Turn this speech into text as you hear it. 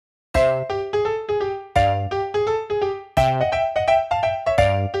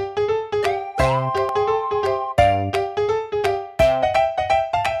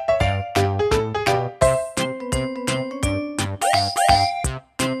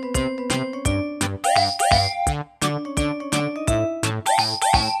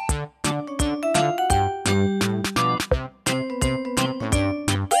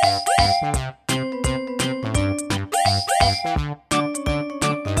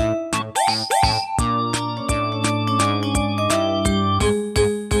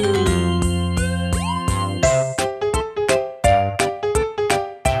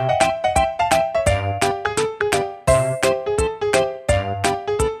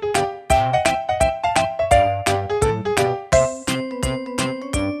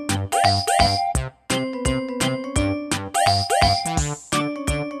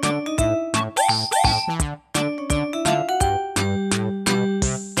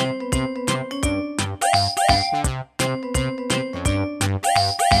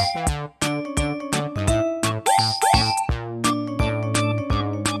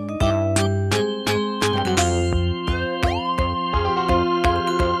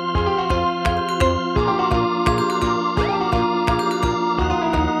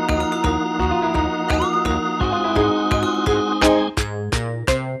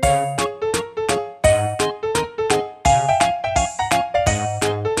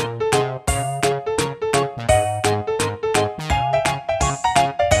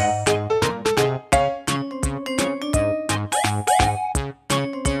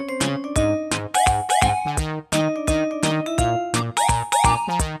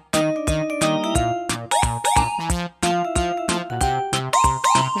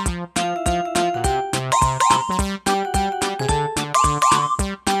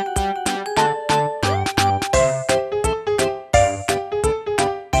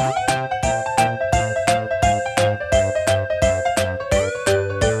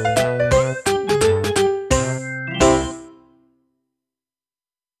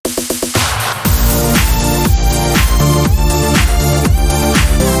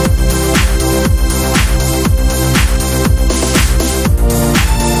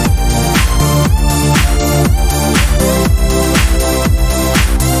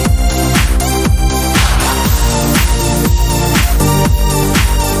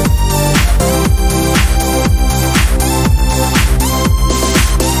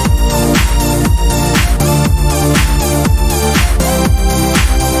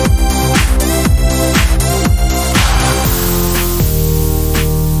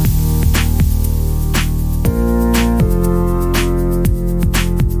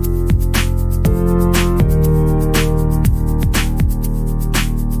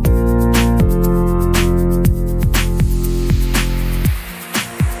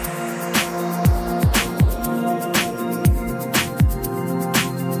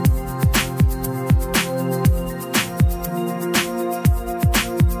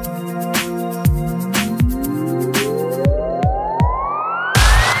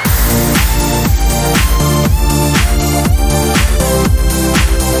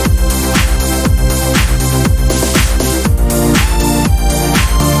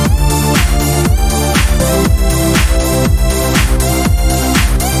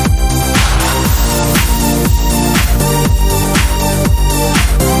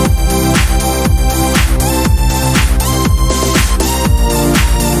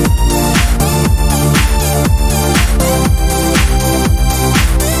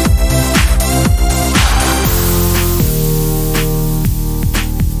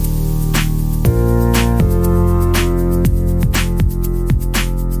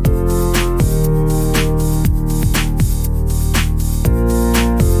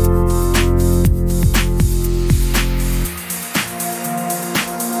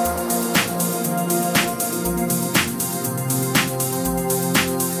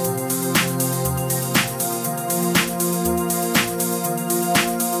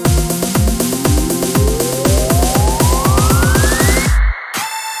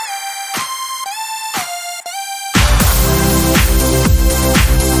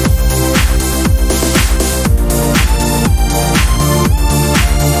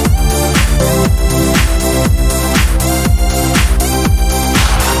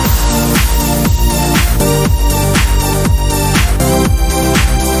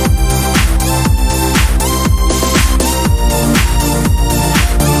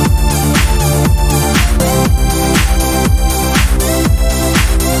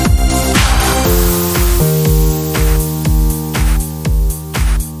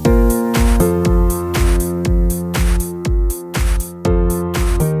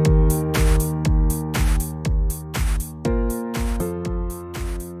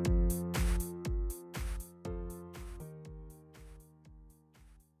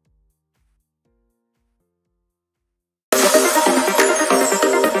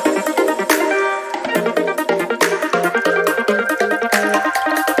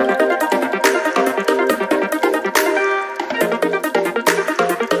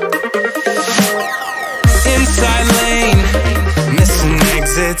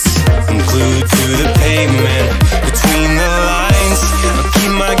exits. I'm glued to the pavement between the lines. I'll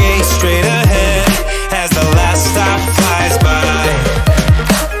keep my gaze straight ahead as the last stop flies by.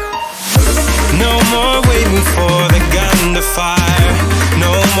 No more waiting for the gun to fire.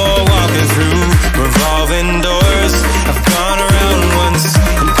 No more walking through revolving doors. I've gone around once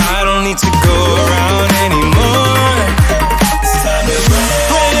and I don't need to go around anymore. It's time to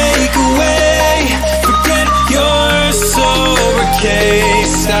break away. Forget your sober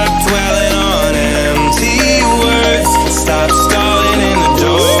case. Stop dwelling on empty words. Stop stalling in the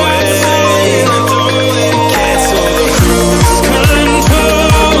doorway. Cancel the cruise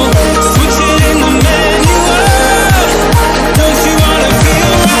control. Switch it in the manual. Don't you wanna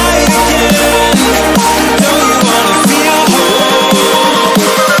feel right again? Don't you wanna feel whole?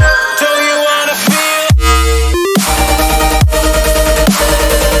 Don't you wanna feel?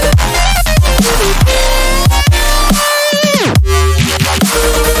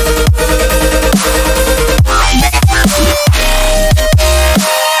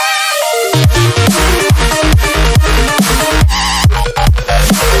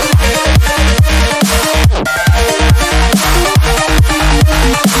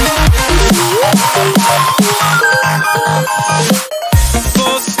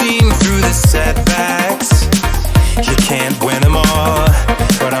 Full steam through the setbacks. You can't win them all,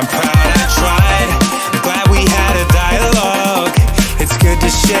 but I'm proud I tried. I'm glad we had a dialogue. It's good to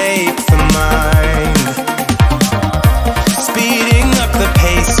shape the mind. Speeding up the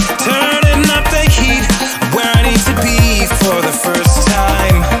pace, turning up the heat. Where I need to be for the first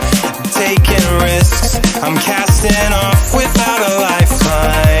time. Taking risks, I'm casting off without a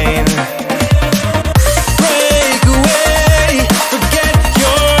lifeline. Break away, forget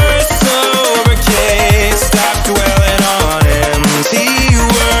your sober case. Stop dwelling on empty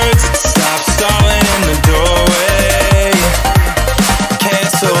words. Stop stalling in the doorway.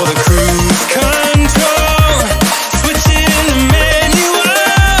 Cancel the cruise control. Switch it in the manual.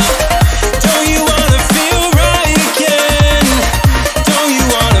 Don't you wanna feel right again? Don't you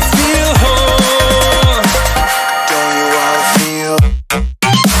wanna feel whole? Don't you wanna feel? Don't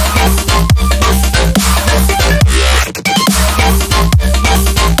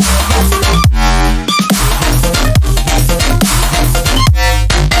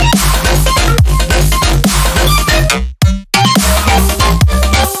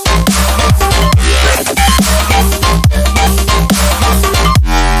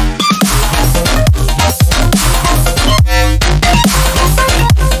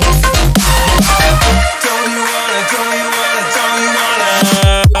you wanna, don't you wanna, don't you wanna feel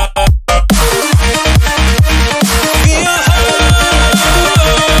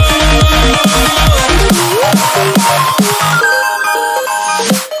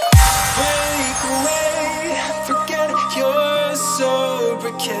break away, forget your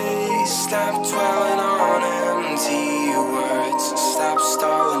sober case. Stop dwelling on empty words. Stop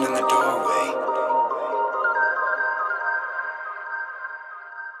stalling in the doorway.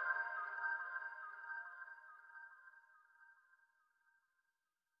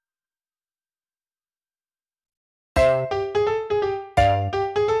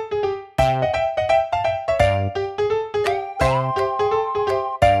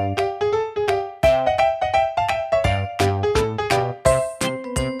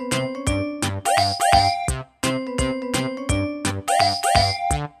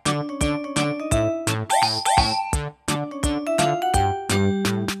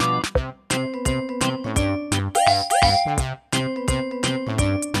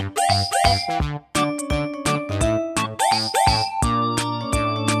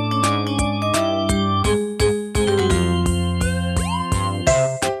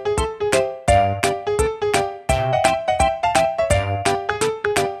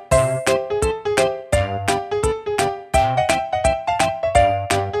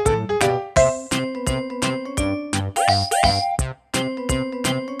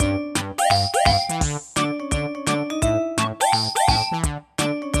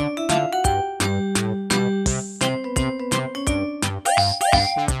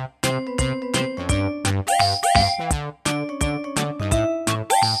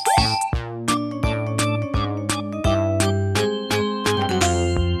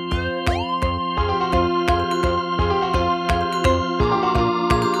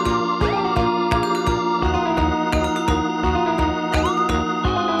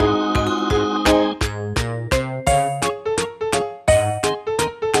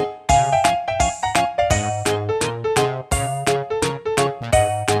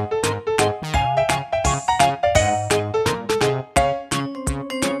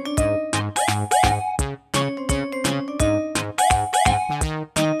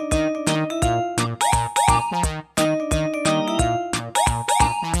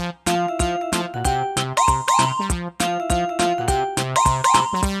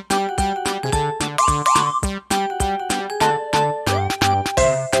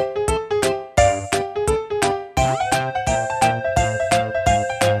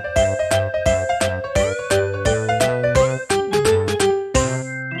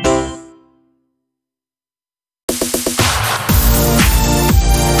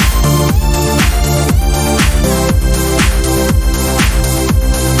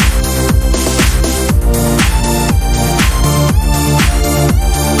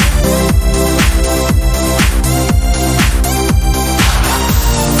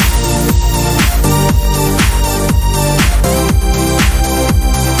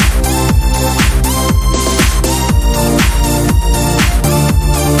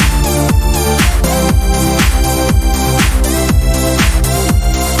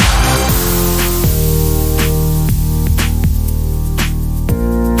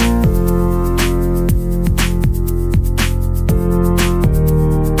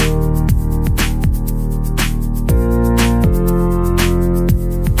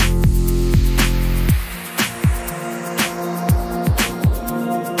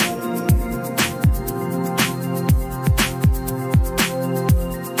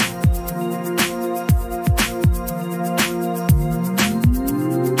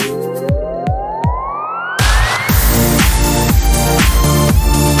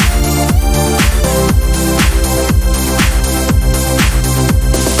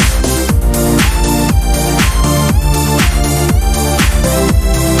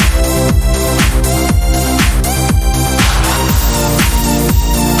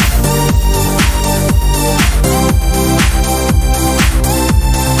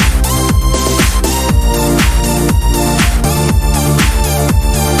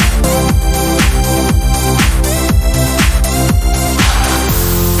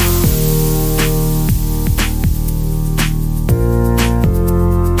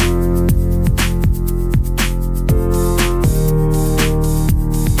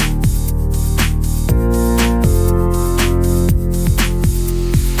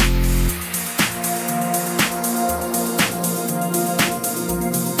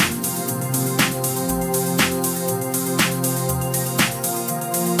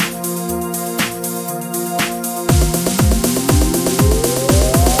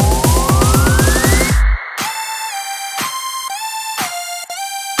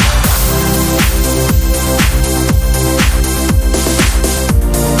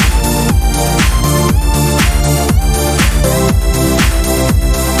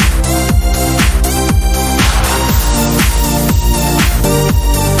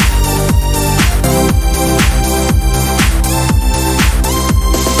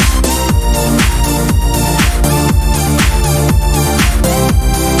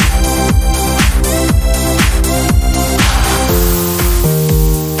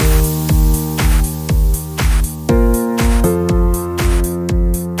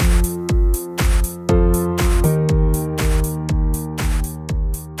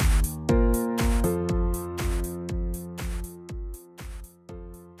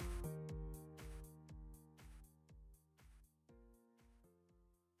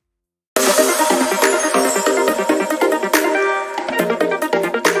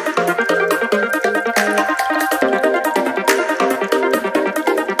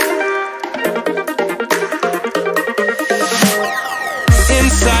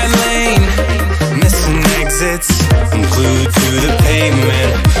 side lane, missing exits, I'm glued to the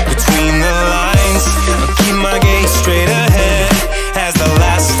pavement. Between the lines, I'll keep my gaze straight ahead as the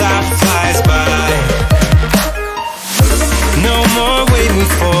last stop flies by. No more waiting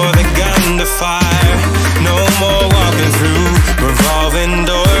for the gun to fire, no more walking through revolving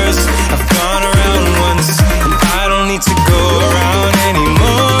doors. I've gone around once, and I don't need to go around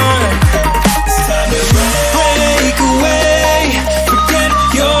anymore. It's time to break away, forget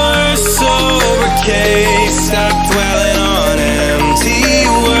your sober case. Stop dwelling on empty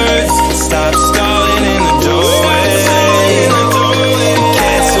words, stop stalling in the doorway.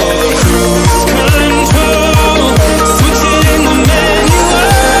 Cancel the cruise control, switch it in the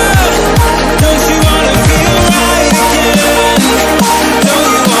manual. Don't you wanna feel right again? Don't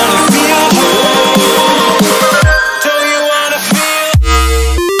you wanna feel whole? Don't you wanna feel?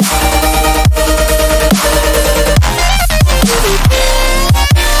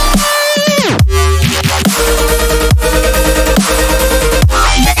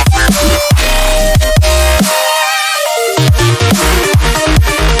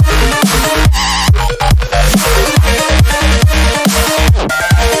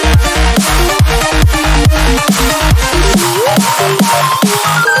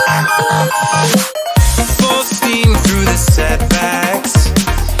 Full steam through the setbacks,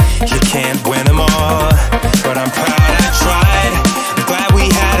 you can't win them all, but I'm proud I tried. I'm glad we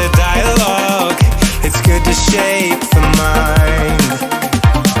had a dialogue, it's good to shape the mind.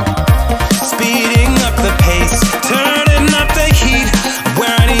 Speeding up the pace, turning up the heat,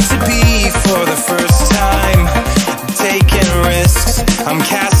 where I need to be for the first time. I'm taking risks, I'm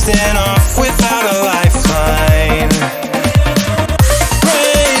casting off without a lifeline.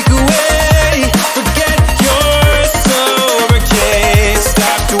 Break away, forget your sober case.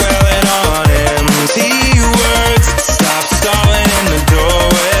 Stop dwelling on empty words, stop stalling in the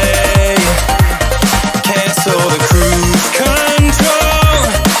doorway. Cancel the cruise control,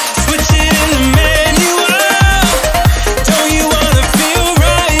 switch it in the manual. Don't you wanna feel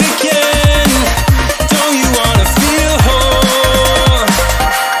right again? Don't you wanna feel whole?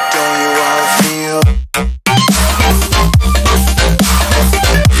 Don't you wanna feel?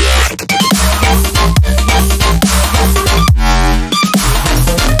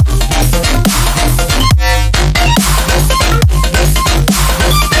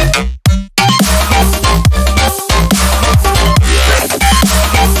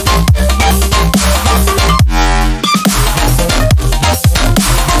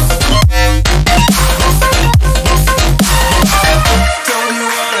 Don't you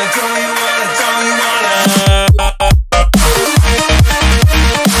wanna, don't you wanna, don't you wanna feel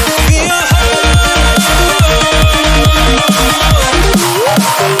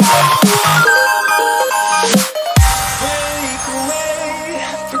break away,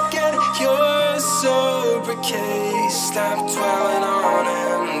 forget your sober case. Stop dwelling on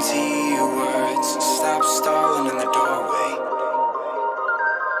empty words, stop stalling in the doorway.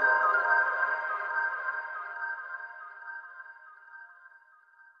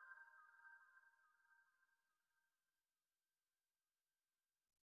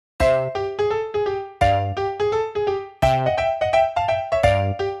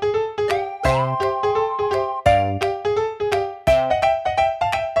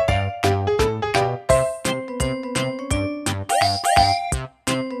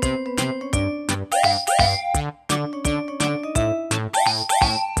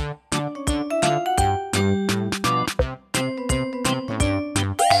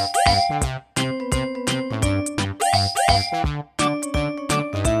 Bye.